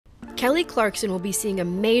Kelly Clarkson will be seeing a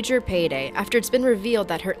major payday after it's been revealed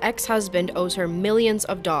that her ex-husband owes her millions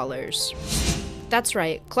of dollars. That's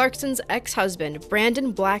right, Clarkson's ex-husband,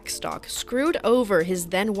 Brandon Blackstock, screwed over his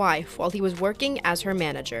then-wife while he was working as her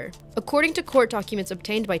manager. According to court documents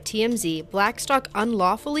obtained by TMZ, Blackstock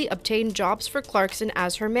unlawfully obtained jobs for Clarkson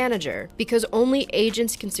as her manager, because only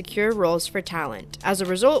agents can secure roles for talent. As a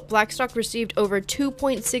result, Blackstock received over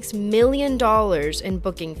 $2.6 million in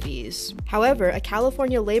booking fees. However, a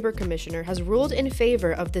California labor commissioner has ruled in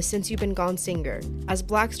favor of the Since You've Been Gone singer, as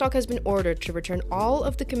Blackstock has been ordered to return all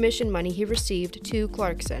of the commission money he received to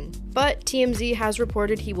Clarkson. But TMZ has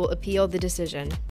reported he will appeal the decision.